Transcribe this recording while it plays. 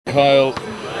Kyle,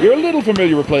 you're a little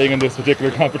familiar with playing in this particular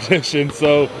competition,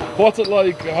 so what's it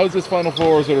like? How's this Final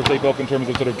Four sort of take up in terms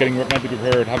of sort of getting mentally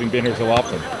prepared, having been here so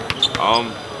often?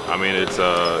 I mean, it's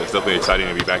definitely exciting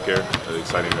to be back here. It's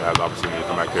exciting to have the opportunity to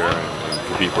come back here and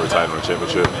compete for a title and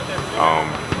championship.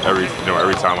 Every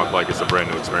time I feel like it's a brand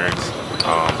new experience.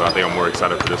 But I think I'm more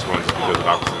excited for this one just because of the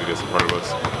opportunity that's in front of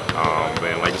us.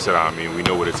 And like you said, I mean, we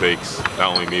know what it takes.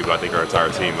 Not only me, but I think our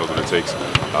entire team knows what it takes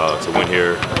to win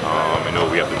here and know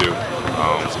what we have to do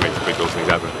to make those things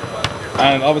happen.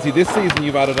 And obviously this season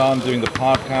you've added on doing the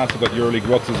podcast, you've got Euroleague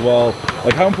Rooks as well.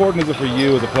 Like, how important is it for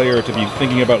you as a player to be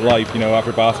thinking about life, you know,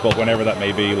 after basketball, whenever that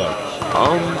may be, like?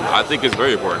 I think it's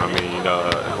very important. I mean,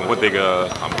 one thing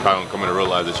I'm kind of coming to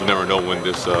realize is you never know when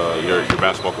this your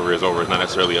basketball career is over. It's not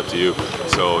necessarily up to you.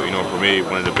 So, you know, for me,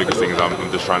 one of the biggest things I'm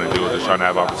just trying to do is just trying to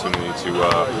have opportunity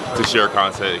to share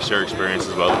content, share experiences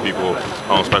with other people,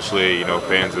 especially, you know,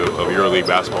 fans of Euroleague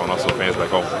basketball and also fans back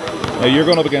home. Now you're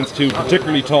going up against two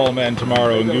particularly tall men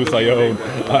tomorrow in Gus Ione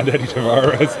and Eddie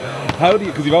Tavares. How do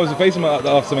you, because you've obviously faced them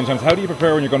off so many times, how do you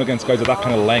prepare when you're going against guys of that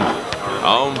kind of length?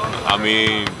 I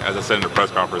mean, as I said in the press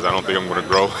conference, I don't think I'm going to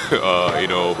grow, you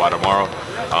know, by tomorrow.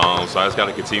 So I just got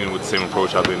to continue with the same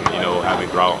approach I've been, you know, having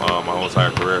throughout my whole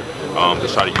entire career.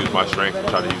 Just try to use my strength,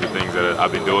 try to use the things that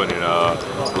I've been doing, and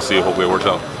we'll see. Hopefully it works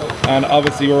out. And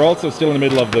obviously we're also still in the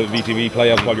middle of the VTB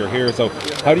playoffs while you're here. So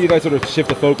how do you guys sort of shift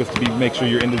the focus to make sure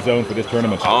you're in the zone for this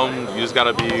tournament? You just got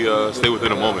to stay within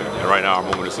the moment. And right now our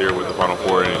moment is here with the Final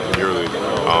Four in Euroleague.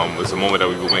 It's a moment that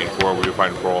we've been waiting for. We've been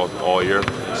fighting for all year.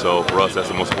 So for us, that's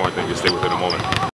the most important thing, is stay within the moment.